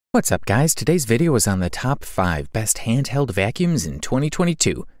What's up, guys? Today's video is on the top 5 best handheld vacuums in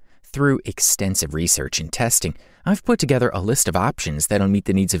 2022. Through extensive research and testing, I've put together a list of options that'll meet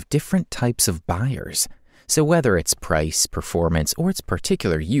the needs of different types of buyers. So whether it's price, performance, or its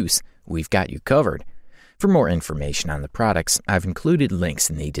particular use, we've got you covered. For more information on the products, I've included links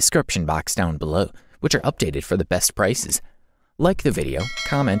in the description box down below, which are updated for the best prices. Like the video,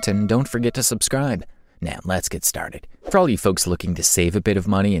 comment, and don't forget to subscribe. Now, let's get started. For all you folks looking to save a bit of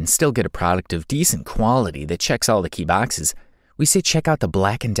money and still get a product of decent quality that checks all the key boxes, we say check out the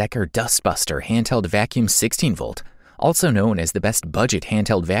Black & Decker Dustbuster Handheld Vacuum 16V, also known as the best budget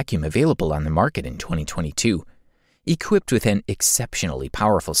handheld vacuum available on the market in 2022. Equipped with an exceptionally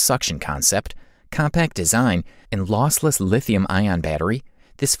powerful suction concept, compact design, and lossless lithium-ion battery,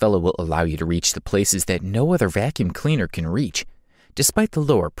 this fellow will allow you to reach the places that no other vacuum cleaner can reach. Despite the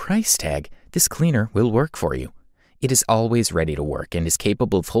lower price tag, this cleaner will work for you. It is always ready to work and is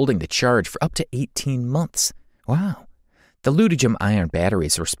capable of holding the charge for up to 18 months. Wow! The lithium-ion battery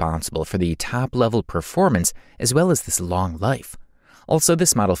is responsible for the top-level performance as well as this long life. Also,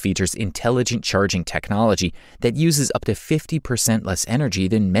 this model features intelligent charging technology that uses up to 50% less energy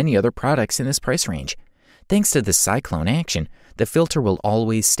than many other products in this price range. Thanks to the cyclone action, the filter will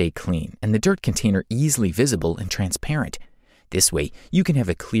always stay clean and the dirt container easily visible and transparent. This way, you can have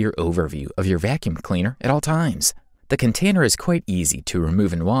a clear overview of your vacuum cleaner at all times. The container is quite easy to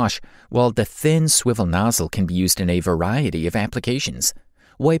remove and wash, while the thin swivel nozzle can be used in a variety of applications.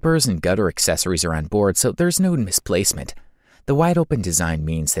 Wipers and gutter accessories are on board, so there's no misplacement. The wide-open design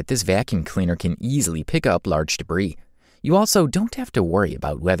means that this vacuum cleaner can easily pick up large debris. You also don't have to worry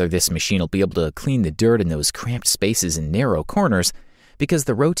about whether this machine will be able to clean the dirt in those cramped spaces and narrow corners, because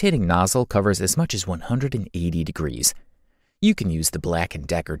the rotating nozzle covers as much as 180 degrees. You can use the Black &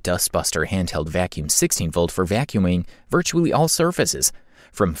 Decker Dustbuster Handheld Vacuum 16V for vacuuming virtually all surfaces,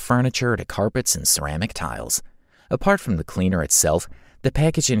 from furniture to carpets and ceramic tiles. Apart from the cleaner itself, the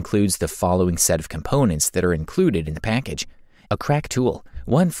package includes the following set of components that are included in the package: a crack tool,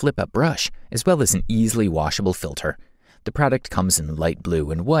 one flip-up brush, as well as an easily washable filter. The product comes in light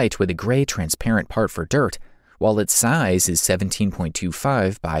blue and white with a gray transparent part for dirt, while its size is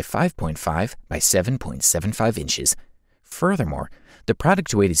 17.25 by 5.5 by 7.75 inches. Furthermore, the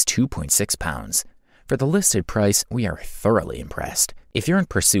product weight is 2.6 pounds. For the listed price, we are thoroughly impressed. If you're in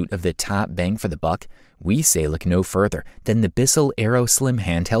pursuit of the top bang for the buck, we say look no further than the Bissell AeroSlim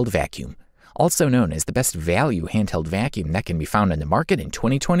Handheld Vacuum, also known as the best value handheld vacuum that can be found in the market in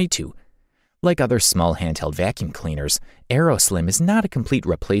 2022. Like other small handheld vacuum cleaners, AeroSlim is not a complete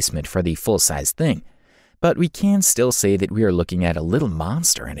replacement for the full-size thing, but we can still say that we are looking at a little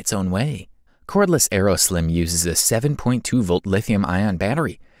monster in its own way. Cordless AeroSlim uses a 7.2-volt lithium-ion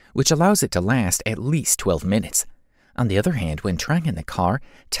battery, which allows it to last at least 12 minutes. On the other hand, when trying in the car,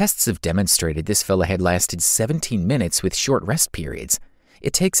 tests have demonstrated this fella had lasted 17 minutes with short rest periods.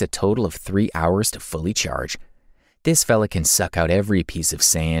 It takes a total of 3 hours to fully charge. This fella can suck out every piece of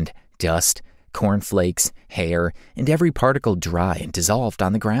sand, dust, cornflakes, hair, and every particle dry and dissolved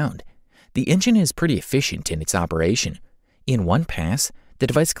on the ground. The engine is pretty efficient in its operation. In one pass, the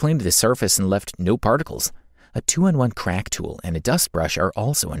device cleaned the surface and left no particles. A 2-in-1 crack tool and a dust brush are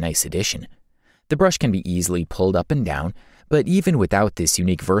also a nice addition. The brush can be easily pulled up and down, but even without this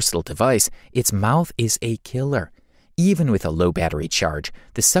unique versatile device, its mouth is a killer. Even with a low battery charge,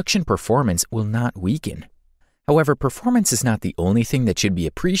 the suction performance will not weaken. However, performance is not the only thing that should be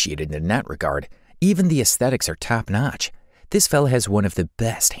appreciated in that regard. Even the aesthetics are top-notch. This fella has one of the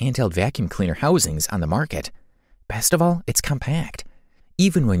best handheld vacuum cleaner housings on the market. Best of all, it's compact.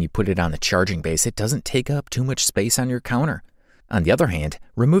 Even when you put it on the charging base, it doesn't take up too much space on your counter. On the other hand,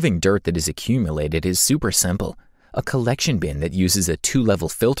 removing dirt that is accumulated is super simple. A collection bin that uses a 2-level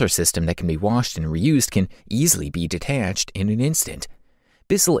filter system that can be washed and reused can easily be detached in an instant.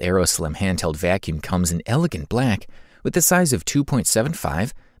 Bissell AeroSlim Handheld Vacuum comes in elegant black with a size of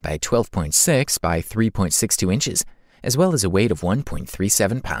 2.75 by 12.6 by 3.62 inches, as well as a weight of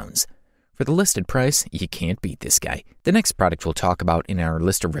 1.37 pounds. For the listed price, you can't beat this guy. The next product we'll talk about in our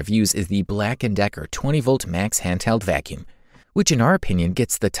list of reviews is the Black & Decker 20V Max Handheld Vacuum, which in our opinion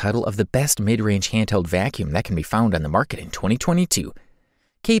gets the title of the best mid-range handheld vacuum that can be found on the market in 2022.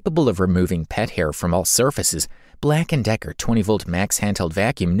 Capable of removing pet hair from all surfaces, Black & Decker 20V Max Handheld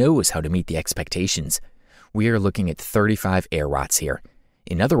Vacuum knows how to meet the expectations. We are looking at 35 air watts here.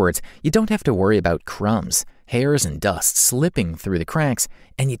 In other words, you don't have to worry about crumbs, hairs, and dust slipping through the cracks,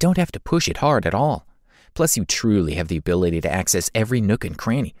 and you don't have to push it hard at all. Plus, you truly have the ability to access every nook and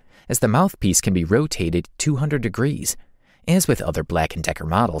cranny, as the mouthpiece can be rotated 200 degrees. As with other Black & Decker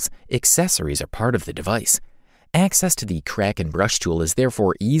models, accessories are part of the device. Access to the crack and brush tool is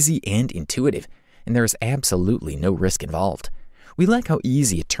therefore easy and intuitive, and there is absolutely no risk involved. We like how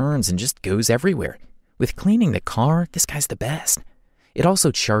easy it turns and just goes everywhere. With cleaning the car, this guy's the best. It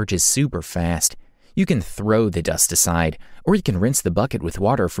also charges super fast. You can throw the dust aside, or you can rinse the bucket with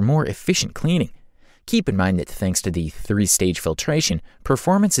water for more efficient cleaning. Keep in mind that thanks to the 3-stage filtration,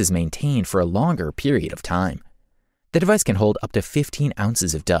 performance is maintained for a longer period of time. The device can hold up to 15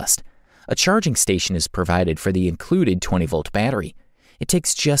 ounces of dust. A charging station is provided for the included 20-volt battery. It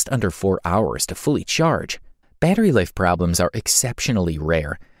takes just under 4 hours to fully charge. Battery life problems are exceptionally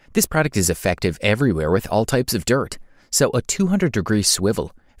rare. This product is effective everywhere with all types of dirt. So a 200-degree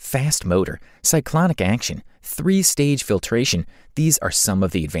swivel, fast motor, cyclonic action, 3-stage filtration, these are some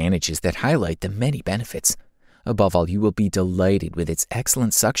of the advantages that highlight the many benefits. Above all, you will be delighted with its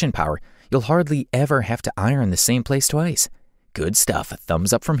excellent suction power. You'll hardly ever have to iron the same place twice. Good stuff, a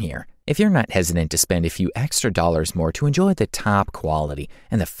thumbs up from here. If you're not hesitant to spend a few extra dollars more to enjoy the top quality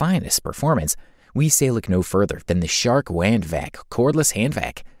and the finest performance, we say look no further than the Shark WandVac cordless hand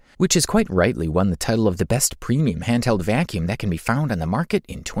vac, which has quite rightly won the title of the best premium handheld vacuum that can be found on the market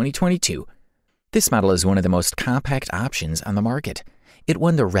in 2022. This model is one of the most compact options on the market. It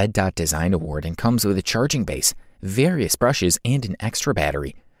won the Red Dot Design Award and comes with a charging base, various brushes, and an extra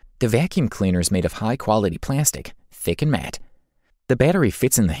battery. The vacuum cleaner is made of high-quality plastic, thick and matte. The battery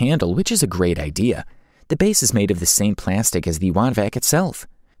fits in the handle, which is a great idea. The base is made of the same plastic as the WandVac itself.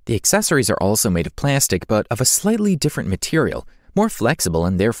 The accessories are also made of plastic, but of a slightly different material, more flexible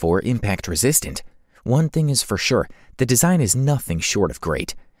and therefore impact-resistant. One thing is for sure, the design is nothing short of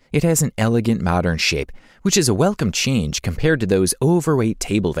great. It has an elegant modern shape, which is a welcome change compared to those overweight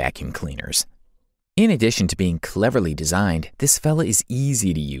table vacuum cleaners. In addition to being cleverly designed, this fella is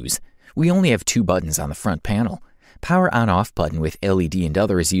easy to use. We only have 2 buttons on the front panel. Power on-off button with LED and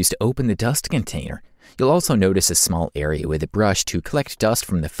other is used to open the dust container. You'll also notice a small area with a brush to collect dust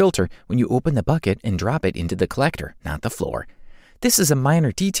from the filter when you open the bucket and drop it into the collector, not the floor. This is a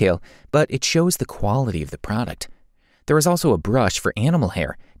minor detail, but it shows the quality of the product. There is also a brush for animal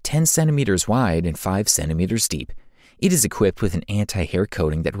hair, 10 centimeters wide and 5 centimeters deep. It is equipped with an anti-hair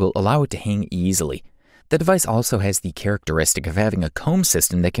coating that will allow it to hang easily. The device also has the characteristic of having a comb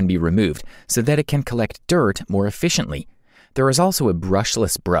system that can be removed so that it can collect dirt more efficiently. There is also a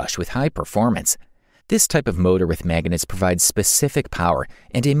brushless brush with high performance. This type of motor with magnets provides specific power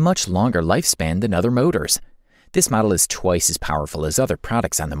and a much longer lifespan than other motors. This model is twice as powerful as other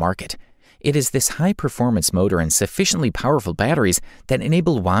products on the market. It is this high-performance motor and sufficiently powerful batteries that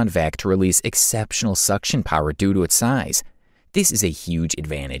enable WandVac to release exceptional suction power due to its size. This is a huge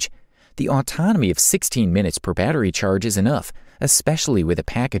advantage. The autonomy of 16 minutes per battery charge is enough, especially with a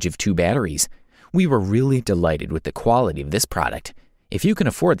package of 2 batteries. We were really delighted with the quality of this product. If you can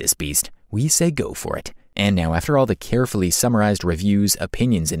afford this beast, we say go for it. And now, after all the carefully summarized reviews,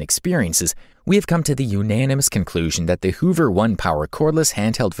 opinions, and experiences, we have come to the unanimous conclusion that the Hoover OnePower cordless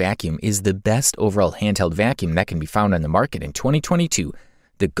handheld vacuum is the best overall handheld vacuum that can be found on the market in 2022,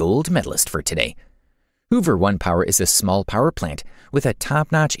 the gold medalist for today. Hoover OnePower is a small power plant with a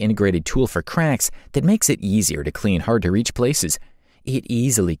top-notch integrated tool for cracks that makes it easier to clean hard-to-reach places. It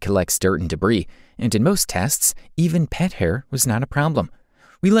easily collects dirt and debris, and in most tests, even pet hair was not a problem.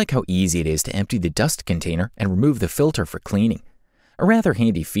 We like how easy it is to empty the dust container and remove the filter for cleaning. A rather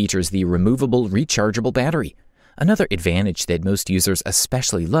handy feature is the removable rechargeable battery. Another advantage that most users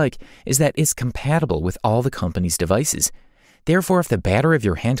especially like is that it's compatible with all the company's devices. Therefore, if the battery of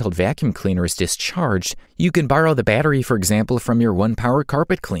your handheld vacuum cleaner is discharged, you can borrow the battery, for example, from your OnePower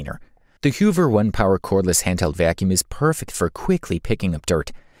carpet cleaner. The Hoover OnePower cordless handheld vacuum is perfect for quickly picking up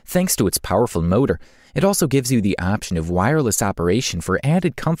dirt. Thanks to its powerful motor, it also gives you the option of wireless operation for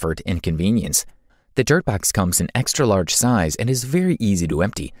added comfort and convenience. The dirt box comes in extra large size and is very easy to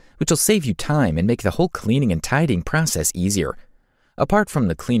empty, which will save you time and make the whole cleaning and tidying process easier. Apart from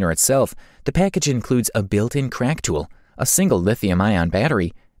the cleaner itself, the package includes a built-in crack tool, a single lithium-ion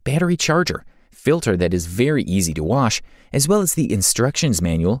battery, battery charger, filter that is very easy to wash, as well as the instructions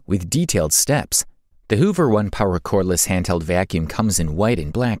manual with detailed steps. The Hoover OnePower cordless handheld vacuum comes in white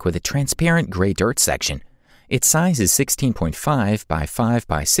and black with a transparent gray dirt section. Its size is 16.5 by 5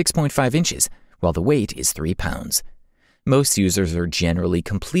 by 6.5 inches, while the weight is 3 pounds. Most users are generally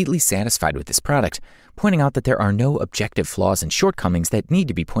completely satisfied with this product, pointing out that there are no objective flaws and shortcomings that need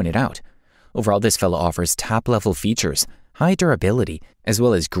to be pointed out. Overall, this fella offers top-level features, high durability, as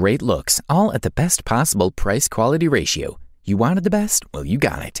well as great looks, all at the best possible price-quality ratio. You wanted the best? Well, you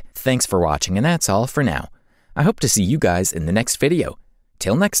got it. Thanks for watching, and that's all for now. I hope to see you guys in the next video.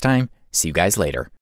 Till next time, see you guys later.